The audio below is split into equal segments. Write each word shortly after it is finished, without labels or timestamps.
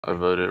I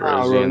voted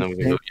Ah, Rosie, and then we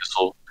can Rosie.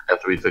 go YiSL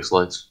after we fix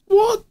lights.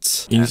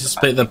 What? You need to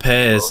split the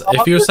pairs.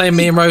 If you're saying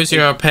me and Rosie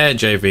are a pair,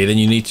 JV, then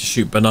you need to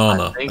shoot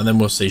banana, and then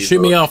we'll see.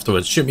 Shoot me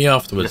afterwards. Shoot me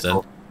afterwards,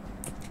 then.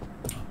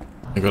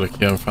 I got a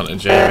kill in front of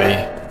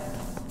JV.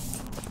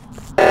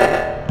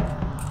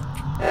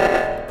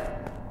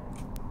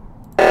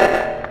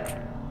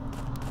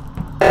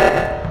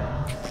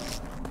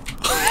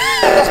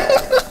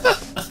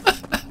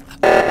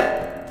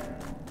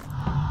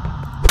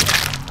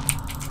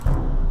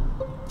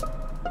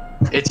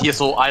 It's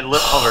YiSL.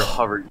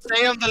 Hover.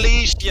 Stay on the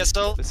leash,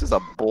 YiSL. This is a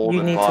bold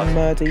You need to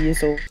murder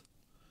YiSL.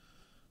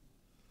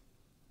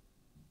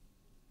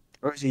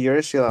 Rosie,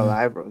 you're still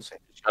alive, Rosie.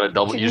 You just gotta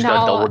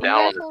double down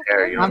on the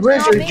pair. You know I'm what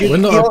I'm pretty sure you We're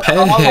not a killed pair.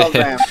 all of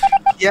them.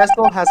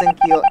 YiSL hasn't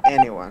killed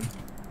anyone.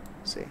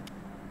 See.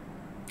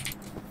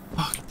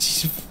 Fuck,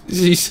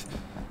 jeez.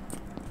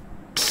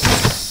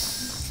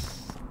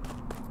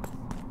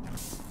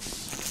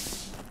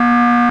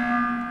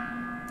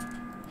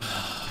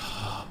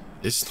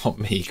 It's not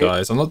me,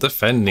 guys. I'm not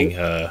defending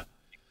her.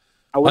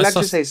 I would like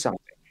to say something.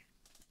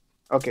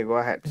 Okay, go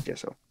ahead,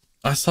 YiSL.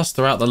 I sussed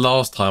her out the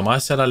last time. I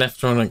said I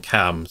left her on at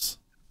cams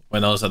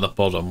when I was at the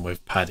bottom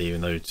with Paddy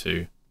and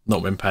O2.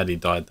 Not when Paddy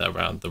died that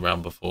round, the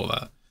round before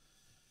that.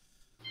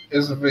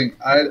 Here's the thing,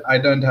 I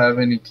don't have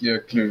any clear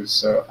clues,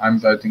 so I'm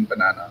voting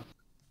banana.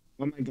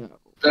 Oh my god.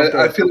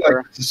 I feel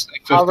like it's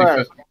like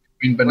 50-50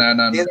 between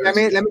banana and let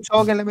me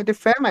talk and let me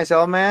defend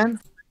myself, man.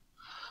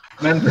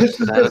 Man, this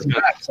is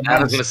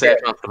Banana's gonna say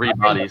it's on 3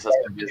 bodies. That's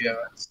gonna be his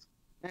defense.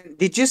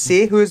 Did you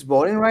see who's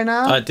voting right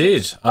now? I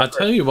did. I'll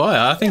tell you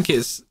why. I think it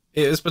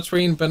was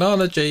between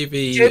Banana,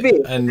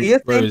 JV, and do you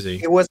Rosie.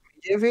 think it was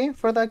JV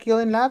for that kill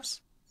in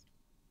labs?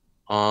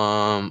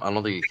 I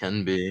don't think it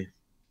can be.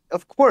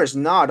 Of course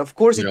not. Of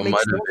course You know, it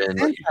makes might no have been.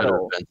 sense You at could have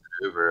all. bent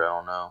it over. I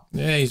don't know.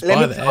 Yeah, he's Let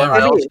by me the tell area.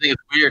 I also think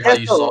it's weird how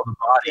you YiSL. saw the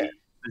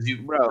body.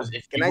 Bro,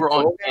 If can you I were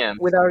on talk cam,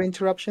 without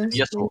interruptions?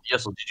 YiSL,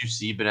 did you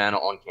see Banana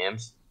on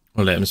cams?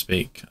 We'll let him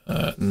speak.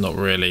 Not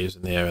really. He was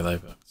in the area though,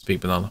 but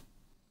speak Banana.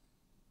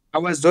 I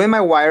was doing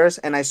my wires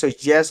and I saw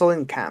YiSL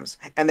in cams,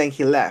 and then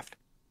he left,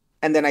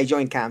 and then I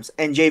joined cams,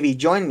 and JV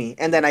joined me,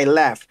 and then I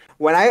left.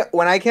 When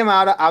I came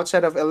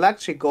outside of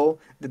electrical,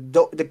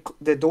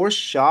 the door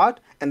shut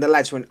and the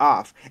lights went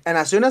off, and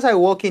as soon as I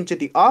walk into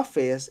the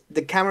office,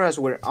 the cameras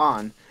were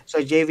on. So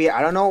JV,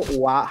 I don't know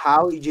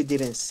how you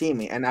didn't see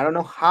me, and I don't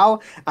know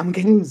how I'm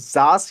getting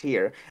Zaz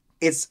here.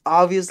 It's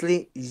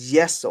obviously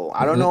YiSL.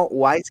 I don't know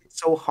why it's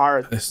so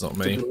hard It's not to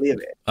me. believe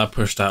it. I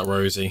pushed out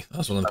Rosie.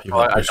 That's one of the people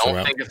I that pushed her don't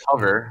out. think it's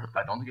hover.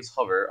 I don't think it's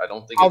hover. I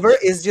don't think Hover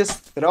it's... is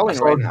just I throwing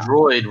saw right a now.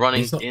 droid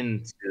running He's not-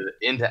 into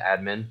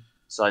admin,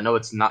 so I know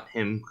it's not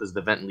him because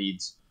the vent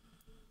leads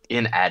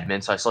in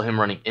admin. So I saw him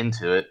running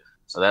into it.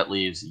 So that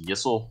leaves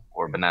YiSL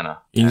or Banana.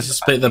 You need to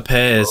split the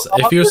pairs.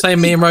 If you're saying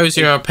me and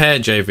Rosie are a pair,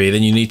 JV,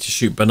 then you need to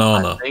shoot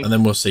Banana, and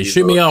then we'll see.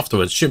 Shoot me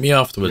afterwards. Shoot me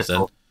afterwards,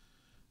 then.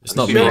 It's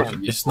not me.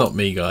 It's not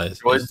me, guys.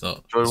 It's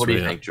not. Droid, what do you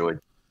It's think, Droid?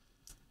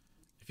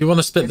 If you want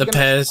to split the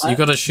pairs, you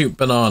got to shoot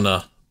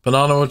Banana.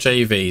 Banana or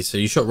JV. So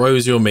you shot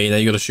Rosie or me, now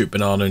you got to shoot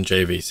Banana and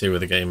JV. See where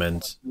the game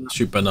ends.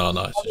 Shoot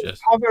Banana, I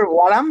suggest. Hover,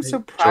 what I'm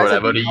surprised Droid, I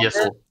at voted Hover,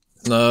 YiSL.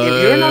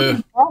 if you're not No. an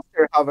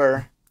imposter,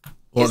 Hover,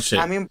 Watch it.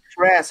 I'm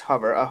impressed,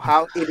 Hover, of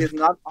how it is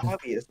not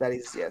obvious that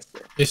it's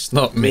YiSL. It's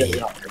not me.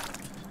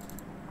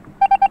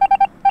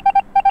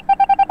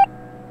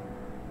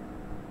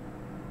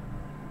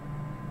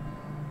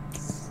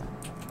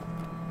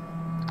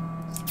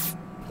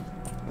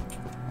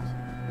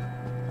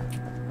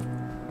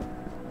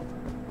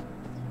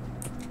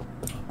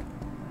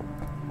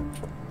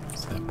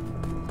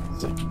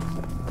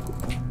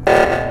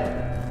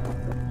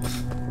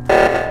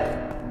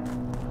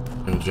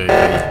 JV.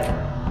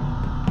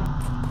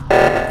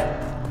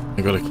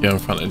 I got a kill in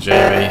front of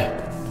JV.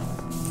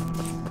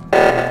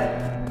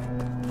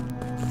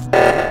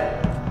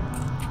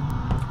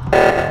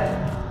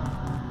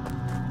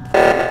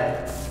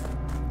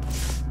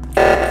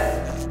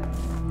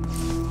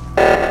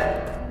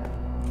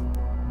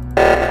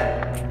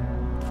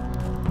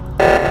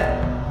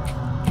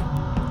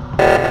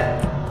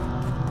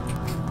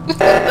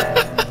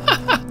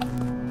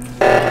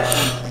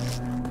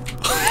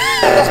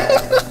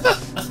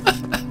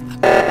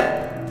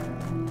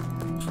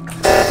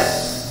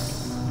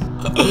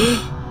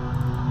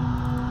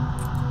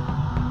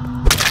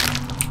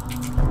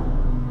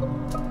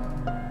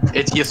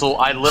 It's YiSL.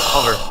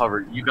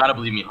 Hover. You gotta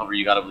believe me, Hover.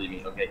 You gotta believe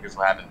me. Okay, here's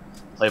what happened.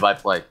 Play by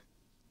play.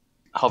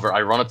 Hover,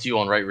 I run up to you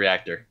on right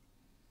reactor.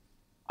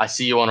 I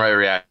see you on right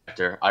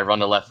reactor. I run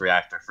to left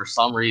reactor. For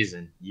some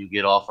reason, you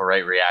get off a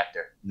right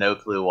reactor. No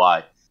clue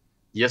why.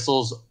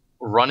 YiSL's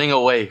running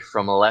away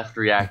from a left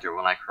reactor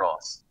when I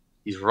cross.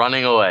 He's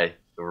running away.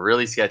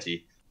 Really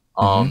sketchy.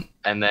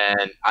 And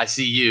then I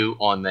see you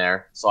on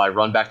there, so I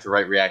run back to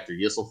right reactor.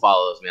 YiSL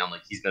follows me. I'm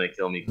like, he's gonna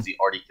kill me because he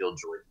already killed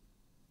Joy.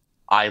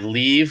 I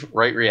leave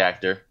right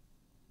reactor.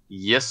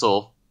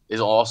 YiSL is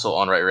also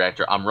on right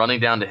reactor. I'm running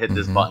down to hit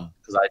this button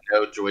because I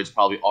know Droid's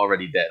probably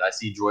already dead. I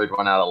see Droid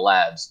run out of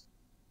labs.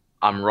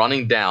 I'm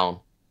running down.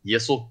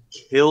 YiSL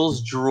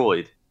kills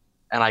Droid,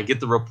 and I get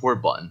the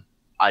report button.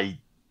 I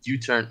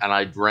U-turn and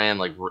I ran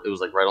like it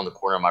was like right on the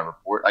corner of my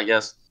report, I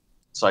guess.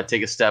 So I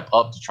take a step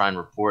up to try and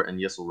report, and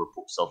YiSL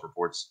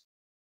self-reports.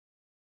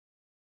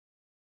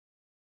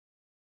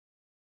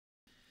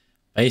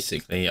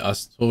 Basically, I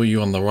saw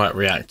you on the right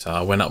reactor.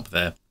 I went up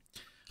there.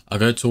 I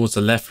go towards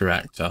the left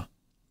reactor.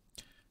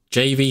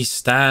 JV's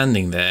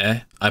standing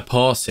there. I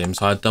pass him,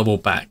 so I double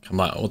back. I'm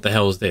like, what the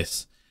hell is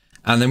this?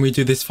 And then we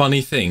do this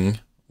funny thing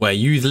where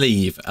you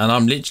leave, and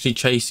I'm literally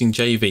chasing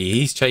JV.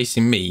 He's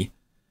chasing me.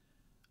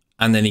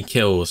 And then he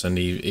kills, and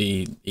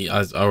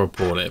I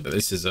report it. But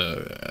this is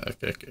a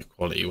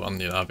quality one.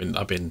 You know,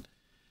 I've been.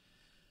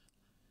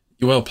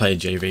 You well played,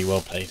 JV. Well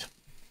played.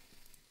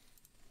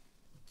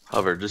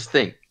 Hover, just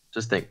think.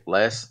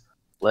 Last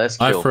kill.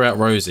 I threw out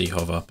Rosie,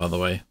 Hover, by the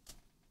way.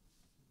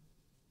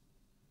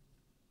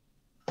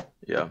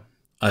 Yeah.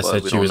 I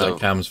said she was at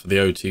cams for the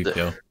O2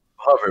 kill.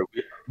 Hover,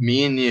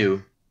 me and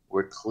you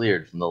were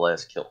cleared from the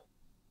last kill.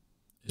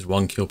 There's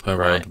 1 kill per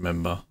round,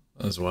 remember,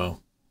 as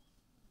well.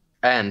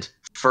 And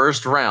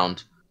first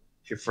round,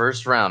 I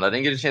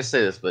didn't get a chance to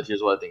say this, but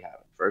here's what I think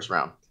happened. First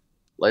round,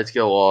 lights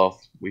go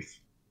off.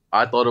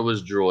 I thought it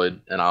was Droid,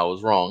 and I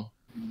was wrong.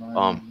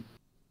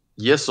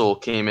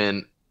 YiSL came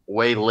in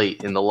way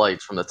late in the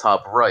lights from the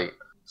top right,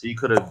 so you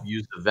could have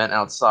used the vent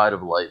outside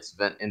of lights,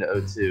 vent into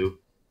O2,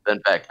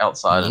 vent back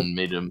outside, and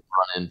made him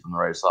run in from the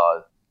right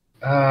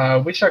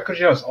side. Wish I could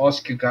just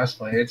ask you guys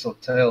for heads or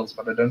tails,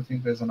 but I don't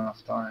think there's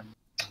enough time.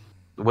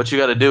 What you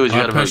got to do is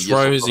you got to push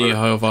Rosie,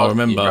 however, I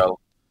remember.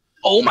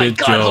 Oh my Good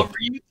God! job. Hover,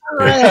 you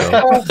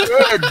so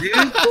good, dude.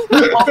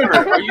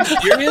 Hover, are you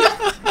serious?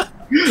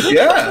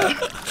 Yeah.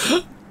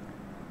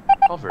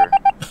 Hover.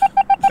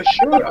 For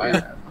sure. I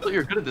thought you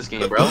were good at this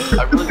game, bro.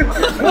 I really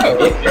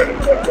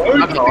I'm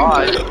not gonna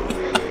lie.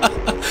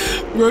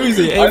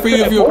 Rosie, every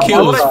of your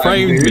kills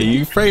framed me.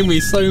 You framed me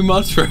so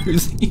much,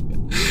 Rosie.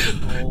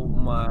 Oh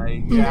my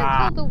God.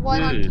 I killed the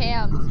one on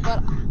cams,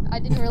 but I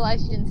didn't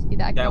realize you didn't see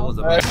that kill. That was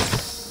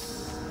amazing.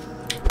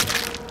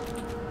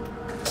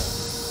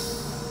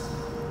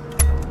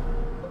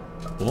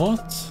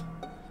 What?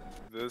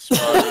 This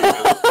okay.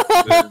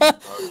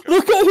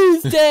 Look at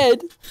who's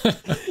dead.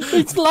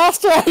 It's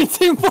last round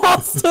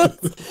imposter.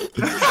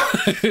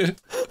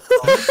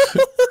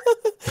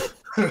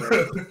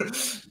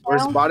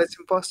 Where's Body's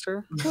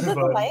imposter? Who did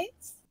the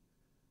lights?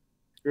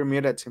 You're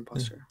muted,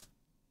 imposter.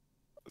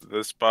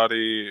 This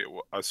body,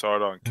 I saw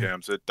it on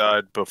cams. It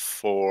died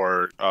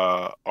before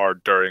or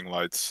during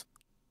lights.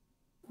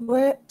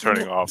 Where?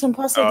 Turning off.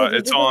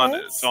 It's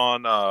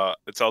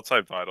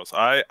outside vitals.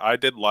 I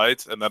did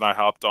lights and then I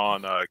hopped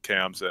on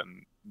cams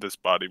and this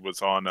body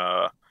was on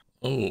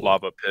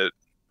lava pit.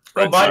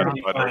 Right side of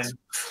vitals.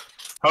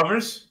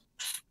 Hovers?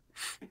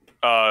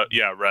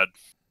 Yeah, red.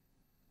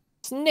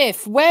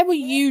 Sniff, where were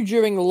you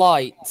during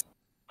light?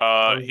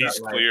 He's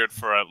cleared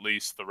for at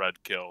least the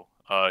red kill.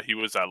 He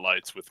was at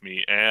lights with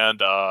me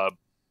and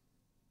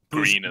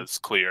green is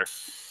clear.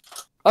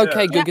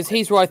 Okay, good, because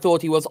he's where I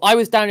thought he was. I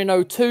was down in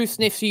O2.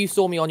 Sniff, so you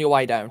saw me on your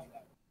way down.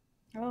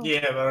 Oh.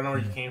 Yeah, but I don't know where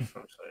you came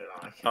from.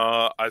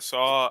 So I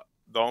saw,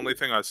 the only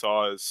thing I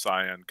saw is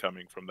Cyan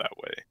coming from that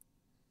way.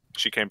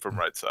 She came from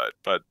right side,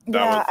 but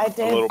that was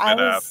a little bit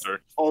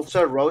after.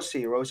 Also,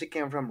 Rosie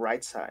came from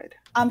right side.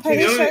 I'm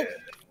pretty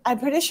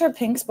sure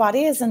Pink's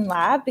body is in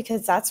lab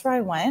because that's where I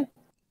went.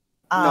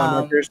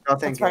 No, there's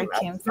nothing. That's where I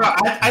came from. No,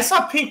 I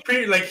saw Pink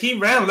he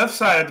ran left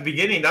side at the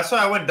beginning. That's why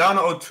I went down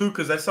to O2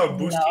 because I saw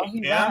Boost.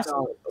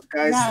 No,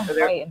 guys,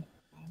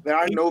 there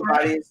are no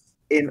bodies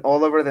in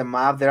all over the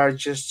map. There are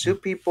just 2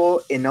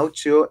 people in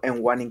O2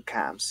 and 1 in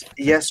camps.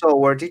 Yes, so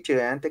where did you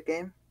end the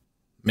game?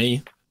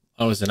 Me?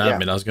 I was an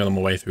admin. I was going on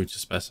my way through to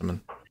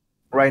specimen.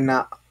 Right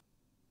now.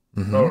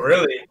 Oh,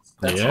 really?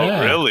 Yeah.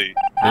 Oh, really?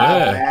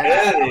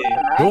 Yeah. Really?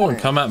 Go on,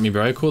 come at me,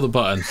 bro. Call the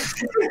button.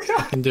 You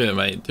can do it,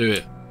 mate. Do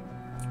it.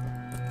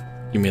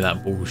 Give me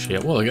that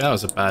bullshit. Well, that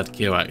was a bad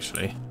kill,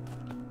 actually.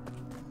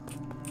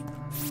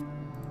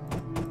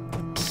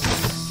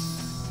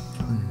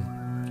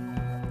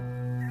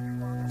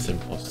 This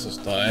imposter's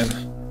dying.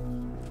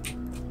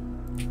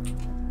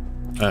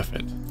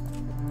 Perfect.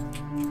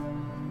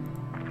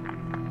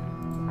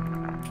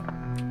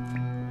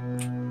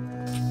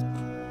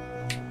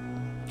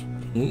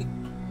 Ooh.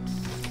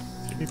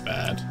 Could be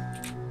bad.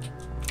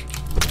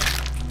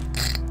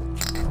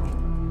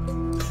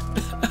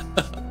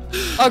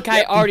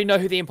 Okay, I already know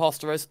who the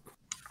imposter is.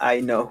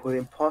 I know who the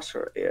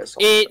imposter is.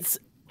 It's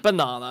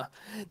Banana.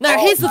 Now,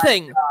 here's the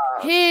thing.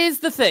 Here's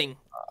the thing.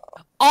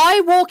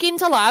 I walk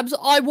into labs,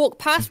 I walk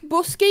past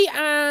Busky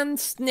and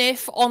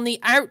Sniff on the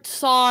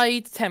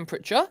outside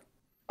temperature.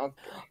 Okay.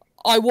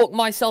 I walk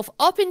myself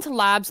up into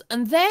labs,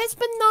 and there's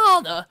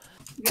Banana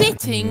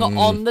sitting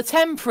on the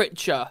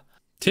temperature.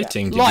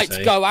 Titting, did Lights you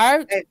say? go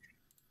out.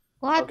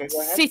 What? Okay,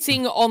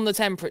 Sitting on the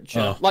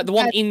temperature. Oh. Like the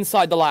one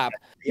inside the lab.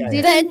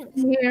 Didn't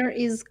hear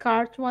is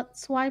card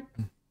swipe.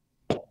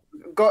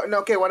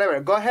 Okay, whatever.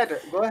 Go ahead,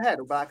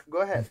 Black.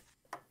 Go ahead.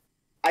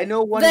 I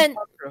know one Then-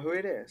 imposter who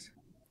it is.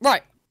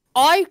 Right.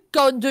 I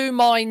go and do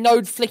my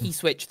node flicky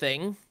switch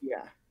thing.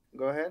 Yeah.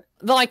 Go ahead.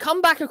 Then I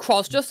come back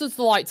across just as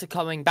the lights are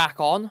coming back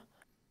on,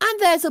 and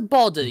there's a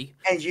body.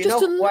 And you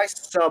Just know who I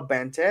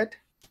sub-vented?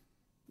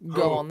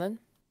 Go on then.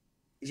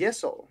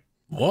 YiSL.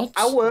 What?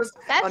 I was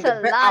That's on the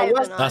a be- lie, I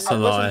was, Banana. That's I a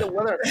was lie. on the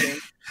weather thing.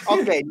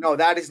 Okay, no,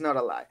 that is not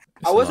a lie.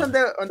 It's I was a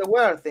on the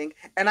weather thing,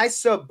 and I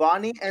saw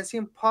Bonnie and the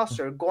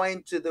imposter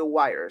going to the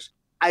wires.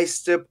 I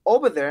stepped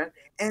over there,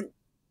 and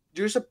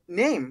there's a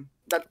name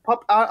that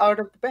popped out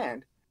of the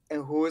band.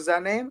 And who is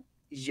that name?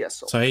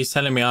 YiSL. So he's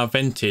telling me I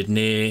vented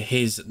near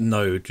his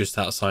node just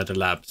outside the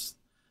labs.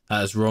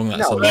 That is wrong.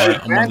 That's No, a lie. he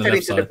I'm on the vented left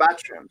into the side.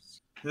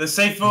 bathrooms. The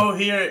safe vote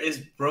here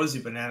is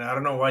Rosie Banana. I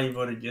don't know why you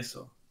voted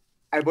YiSL.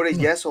 I voted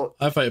YiSL.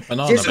 I voted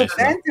banana YiSL based on that.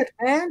 vented,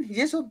 man.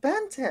 YiSL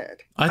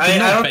vented. I did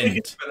not don't think vent.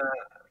 it's Banana.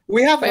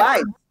 We have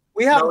lights.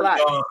 We have No, we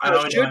lights. don't. I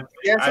know you Shoot don't.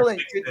 YiSL I and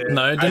fixed shoot it. me.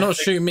 No, do I not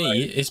fixed shoot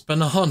me. it. It's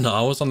banana.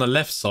 I was on the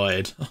left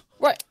side.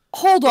 Right,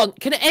 hold on.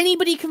 Can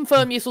anybody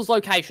confirm YiSL's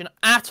location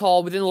at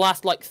all within the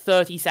last, like,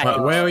 30 seconds?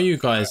 Right, where are you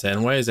guys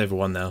then? Where is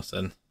everyone else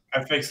then?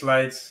 I fixed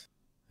lights.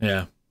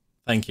 Yeah.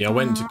 Thank you. I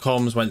went to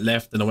comms, went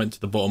left, and I went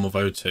to the bottom of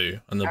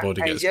O2, and the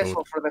body And gets YiSL,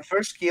 killed. for the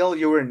first kill,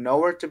 you were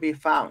nowhere to be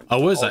found. I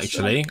was Also.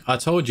 actually. I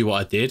told you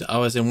what I did. I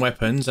was in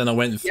weapons, and I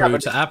went Yeah, through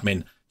but- to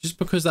admin. Just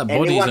because that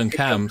body's Anyone on can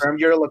cams. confirm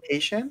your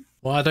location?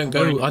 Well, I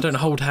don't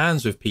hold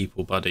hands with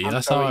people, buddy. I'm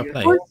That's how I sorry,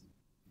 play.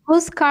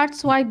 Whose card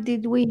swipe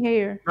did we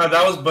hear? No,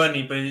 that was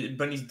Bunny, but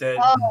Bunny's dead.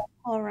 Oh,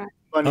 all right.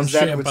 I'm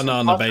shooting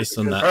banana based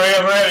on that.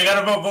 Alright, we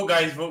gotta vote,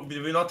 guys. Vote.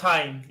 We're not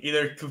tying.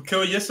 Either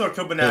kill YiSL or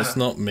kill Banana. It's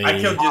not me. I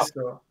killed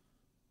YiSL.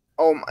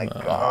 Oh my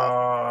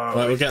god.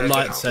 Right, we'll get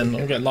lights then.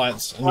 We'll get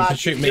lights. And you Well, can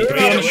shoot me. you If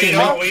you want to shoot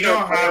me, We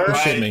don't have you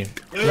right. shoot me.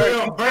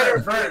 Yo,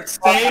 Bert,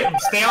 stay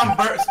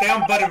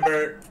on button,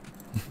 Bert.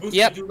 Boost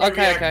Yep, to right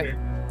okay. reactor.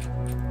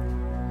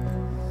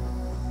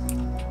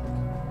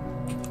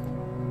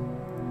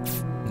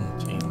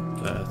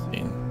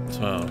 13,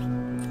 12,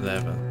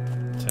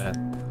 11,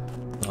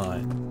 10,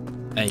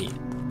 9, 8,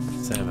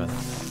 7,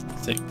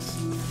 6,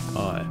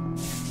 5,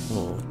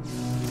 4,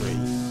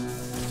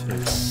 3,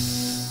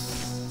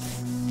 2.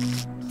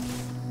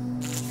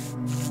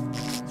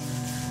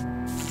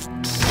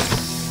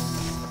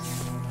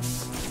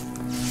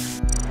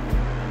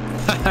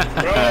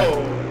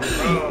 Bro.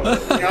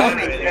 Tell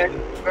me,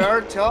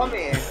 Bert, tell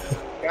me.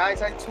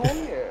 Guys, I told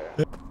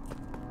you.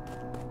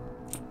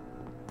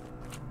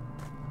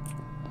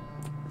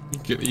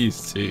 Get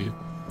used to.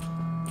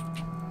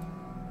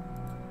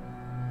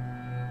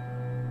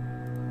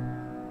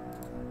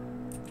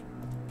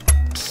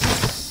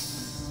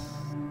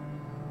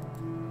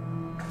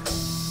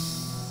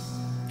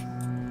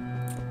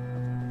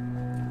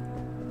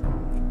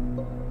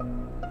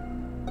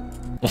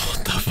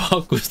 What the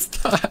fuck was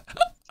that?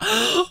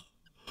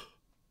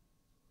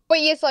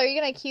 Wait, YiSL, are you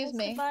gonna accuse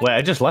me? Wait,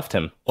 I just left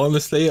him.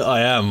 Honestly,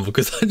 I am,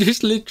 because I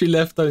just literally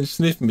left, don't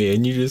sniff me,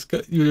 and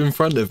you're in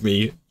front of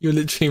me. You're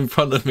literally in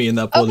front of me, and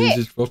that body's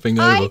just dropping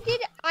over.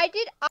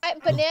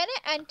 Banana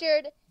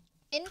entered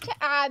into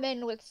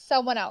admin with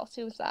someone else.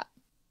 Who was that?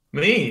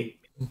 Me.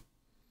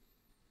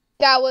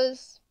 That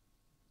was.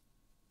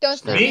 Don't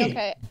say me, Me.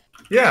 okay.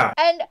 Yeah.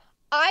 And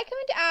I come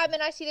into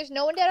admin, I see there's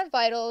no one dead on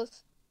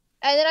vitals,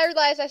 and then I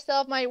realized I still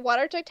have my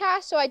water jug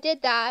task, so I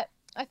did that.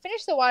 I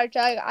finished the water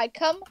jug. I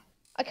come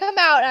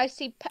out and I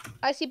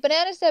see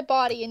Banana's dead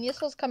body, and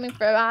YiSL's coming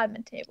from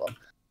admin table.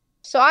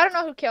 So I don't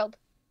know who killed.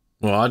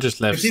 Well, I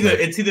just left.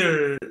 It's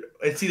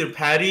either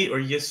Patty or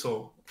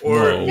YiSL.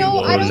 Or No,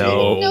 I don't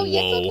no. think. No,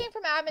 YiSL came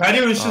from admin.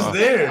 Patty was just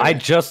there. I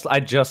just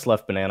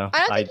left Banana. I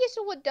don't think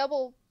YiSL would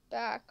double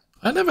back.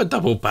 I never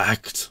double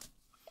backed.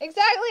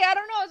 Exactly, I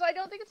don't know, so I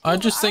don't think it's. I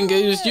just think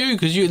it was you,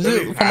 because you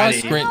look from my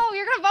screen. No,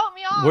 you're gonna vote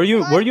me off.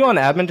 Were you on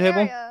admin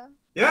table?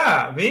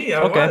 Yeah, me. I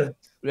Okay. was.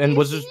 And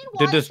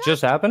did this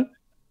just happen?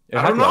 It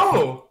I had don't to have.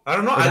 know. I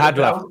don't know. It had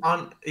to I have. was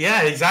on.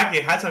 Yeah, exactly.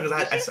 It had to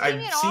because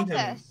I've seen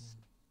him.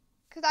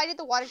 Because I did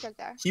the water jug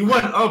there. He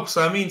went up,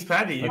 so that means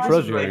Patty. It's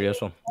Rosie or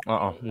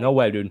YiSL. No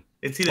way, dude.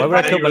 It's either Why would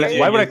I Patty kill or Banana?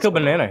 Why would I YiSL. kill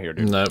Banana here,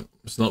 dude? No,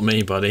 it's not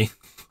me, buddy.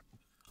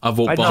 I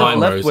walked I just behind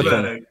left with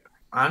Rosie. him.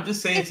 I'm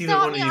just saying it's It's either not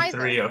one of me you either.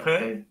 three,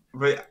 okay?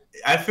 But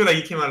I feel like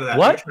you came out of that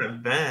What?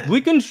 different band. We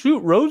can shoot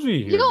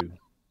Rosie here, dude.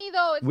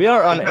 Though, We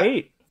are on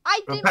 8. I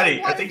Well, did Patty, my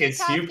I water think jug it's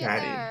task you, in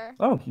Patty. there.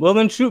 Oh, well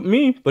then shoot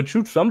me, but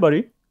shoot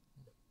somebody.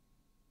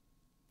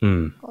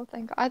 Oh,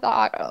 thank God. I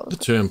thought I The was.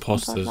 two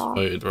imposters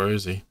voted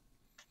Rosie.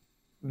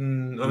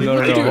 No,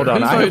 hold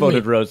on. Who I voted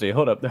voted me? Rosie.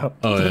 Hold up now.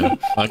 Oh yeah,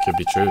 that could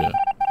be true. Yeah.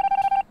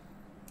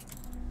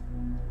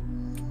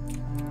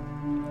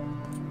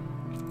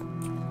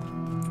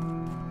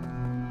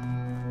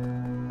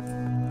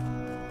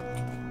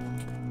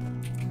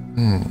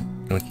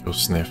 Gonna kill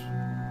Sniff.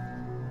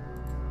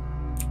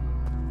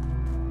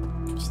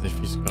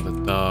 Sniffy's gotta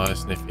die.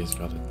 Sniffy's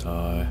gotta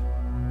die.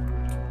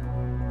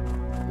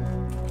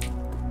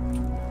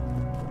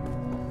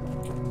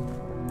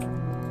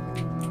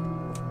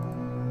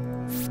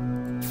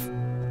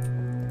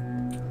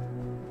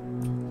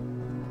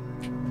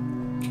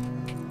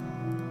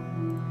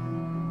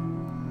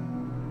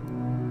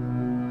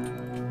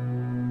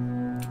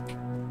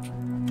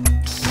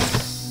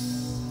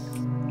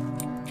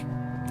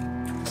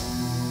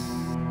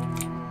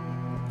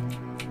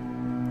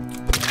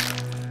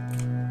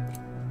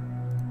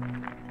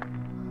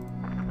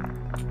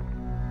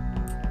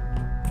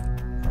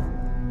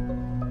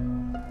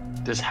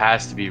 This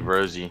has to be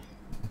Rosie.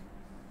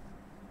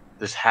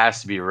 This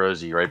has to be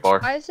Rosie, right, Bar?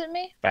 Why is it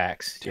me?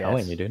 Facts.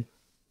 Telling you, dude.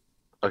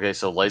 Okay,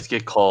 so lights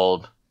get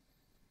called.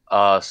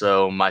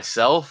 So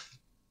myself,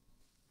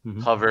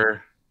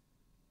 Hover,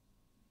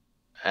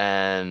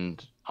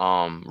 and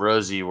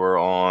Rosie were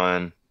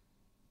on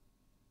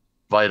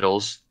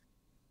vitals,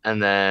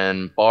 and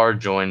then Bar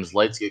joins.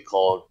 Lights get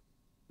called.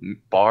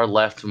 Bar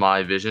left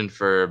my vision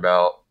for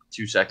about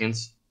 2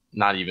 seconds.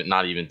 Not even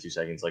 2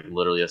 seconds, like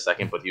literally a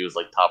second. But he was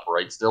like top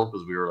right still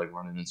because we were like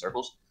running in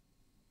circles.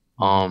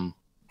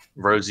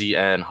 Rosie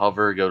and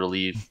Hover go to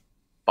leave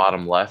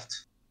bottom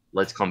left.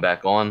 Let's come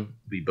back on.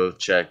 We both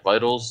check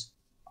vitals.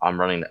 I'm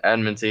running the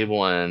admin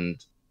table, and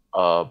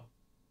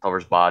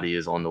Hover's body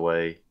is on the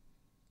way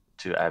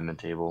to admin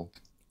table.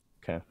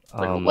 Okay. Like,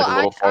 Well, like a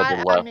little farther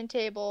at left. admin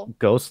table.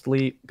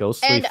 Ghostly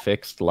And-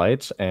 fixed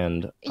lights,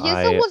 and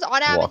YiSL was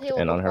on admin walked table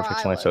in on her before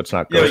fixing I lights, so was. it's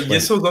not Yeah, ghostly.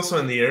 YiSL's also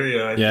in the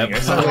area. I Yeah. think. I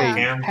saw the Wait,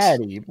 cams.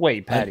 Patty.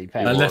 Wait, Patty.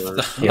 I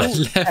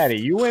left. Patty,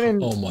 you went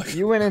in. Oh my.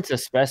 You went into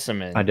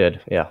specimen. I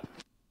did, yeah.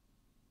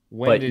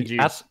 When but did you?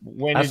 ask-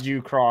 when ask- did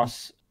you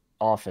cross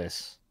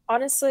office?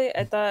 Honestly,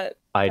 I thought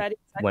I Patty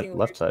was went acting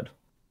left weird side.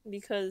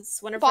 because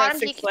whenever Bottom I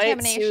fixed lights, he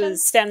decontamination?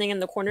 was standing in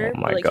the corner. Oh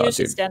my like God, he was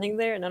dude. just standing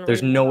there, and I don't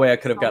There's really no know way I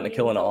if could have gotten a he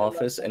kill in was an on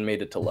office and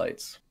made it to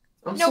lights.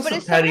 I'm No, so but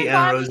it's Patty someone and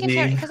bottom Rosie.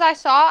 decontamination because I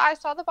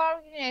saw the bottom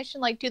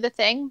decontamination like do the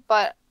thing,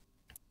 but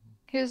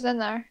he was in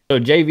there. So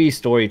JV's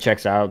story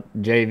checks out.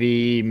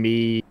 JV,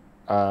 me,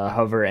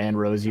 Hover, and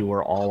Rosie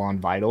were all on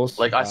vitals.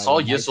 Like I saw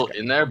YiSL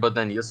in there, but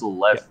then YiSL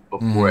left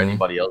before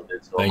anybody else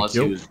did. So Thank unless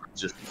you. he was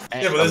just Yeah, but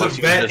there's unless a he was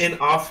vent just- in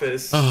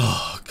office.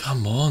 Oh,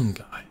 come on,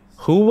 guys.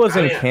 Who was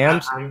in I-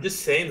 cams? I'm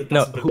just saying the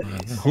No,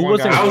 possibility. who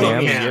was in I was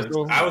on cams? cams.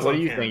 I was What on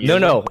do you cams.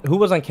 think? No, who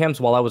was on cams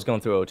while I was going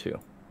through O2?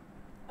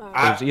 Oh. It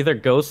was either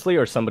Ghostly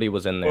or somebody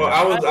was in there. Well,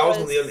 I was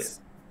on the other.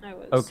 I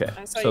was. Okay,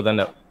 I saw so you then,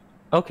 come out.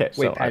 okay,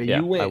 Wait, so Patty, yeah,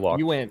 you I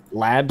walked. went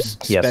labs,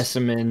 Yes.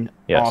 specimen,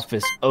 Yes.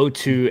 office,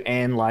 O2,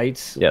 and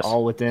lights. Yes.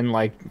 All within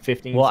like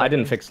 15. Well, I seconds?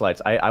 didn't fix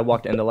lights. I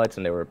walked into lights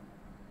and they were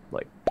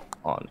like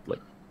on, like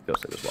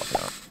Ghostly was walking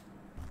out.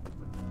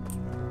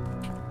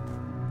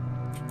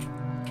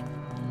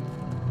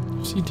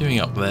 What's he doing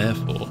up there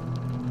for?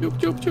 Choop,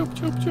 choop, choop,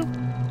 choop,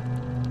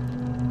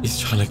 choop. He's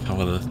trying to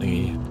cover the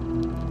thingy.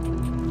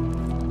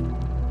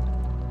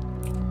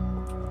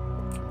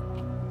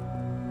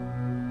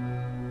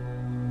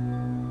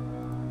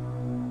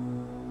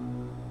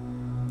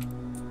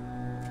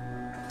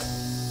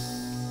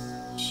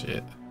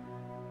 Shit.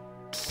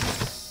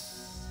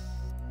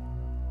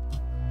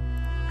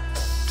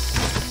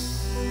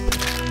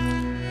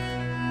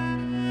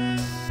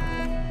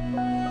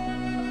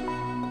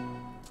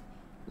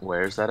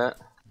 Where's that at?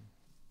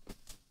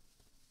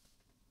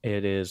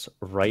 It is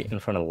right in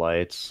front of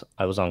lights.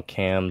 I was on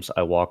cams.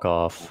 I walk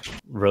off.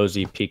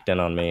 Rosie peeked in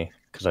on me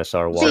because I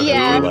saw her walking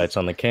Yeah. through lights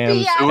on the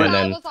cams, Yeah, and I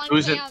then was on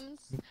who's in- cams.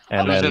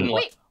 and who's then in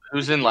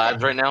who's in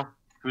labs right now?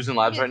 Who's in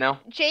labs right now?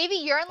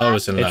 JV, you're in I labs.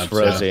 was in it's labs.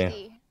 Rosie.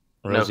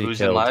 Yeah. Rosie No, who's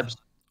killed. in labs?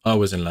 I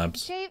was in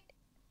labs.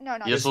 No,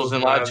 not YiSL's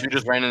in labs. Who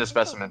just ran into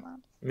specimen?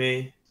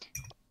 Me.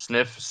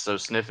 Sniff. So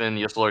Sniff and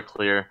YiSL are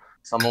clear.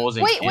 Someone was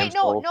in Wait, cams no,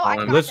 the whole no, I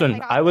time. got Listen,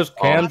 it. I was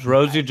Oh. cams.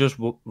 Rosie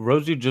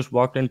just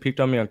walked in, peeked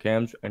on me on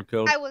cams, and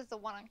killed. I was the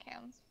one on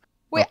cams.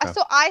 Wait, Okay.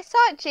 so I saw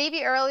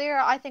JV earlier,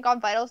 I think on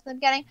vitals in the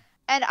beginning,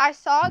 and I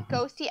saw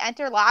Ghosty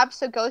enter labs,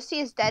 so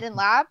Ghosty is dead in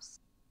labs,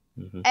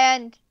 Mhm.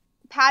 and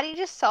Patty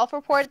just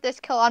self-reported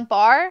this kill on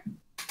bar.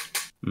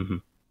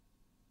 Mhm.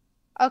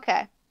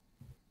 Okay.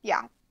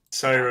 Yeah.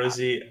 Sorry,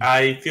 Rosie.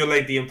 I feel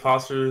like the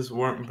imposters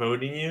weren't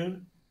voting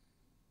you.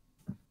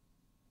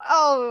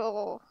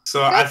 Oh.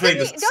 So I feel like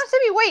this. Don't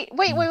send me.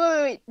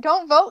 Wait.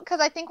 Don't vote because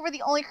I think we're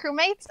the only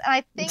crewmates, and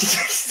I think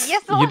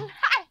yes, the one.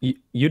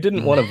 You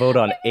didn't want to vote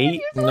on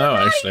 8? No,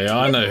 actually,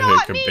 I know who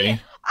it could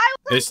be.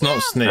 It's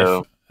not Sniff.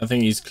 No. I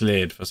think he's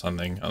cleared for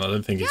something, and I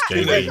don't think it's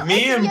Dude, JV. like,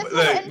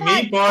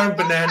 me, Bar, and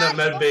Banana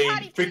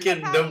medbay,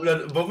 freaking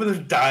both of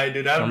them died,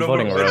 dude. I have I'm no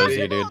voting problem.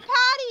 Rosie, dude.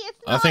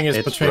 I think it's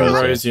It's between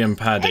Rosie. Rosie and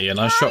Paddy, and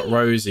I shot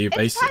Rosie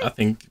basically. I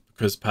think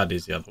because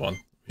Paddy's the other one.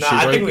 No, She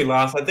I think wrote- we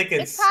lost. I think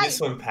it's this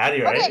one,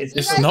 Patty, right? Okay, It's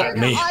you guys not are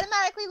me. gonna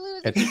automatically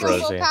lose It's if you don't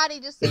vote Rosie. Patty.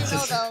 Just so you know,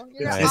 though,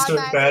 you're gonna It's just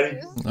automatically Patty.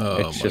 lose. Oh,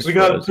 It's my just We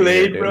got Rosie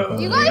played, here, bro.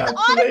 dude. You guys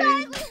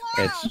automatically lost.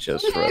 It's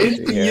just It's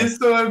Rosie here.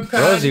 YiSL and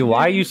Patty. Rosie, why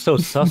are you so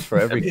sus for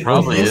every kill?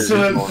 Probably is.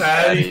 YiSL and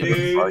Patty,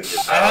 dude.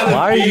 I had a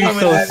Why are you feeling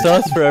so that-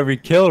 sus for every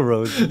kill,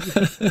 Rosie?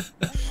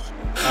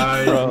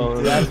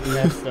 Bro, that's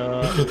messed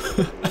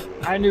up.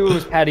 I knew it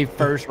was Patty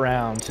first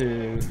round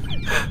too.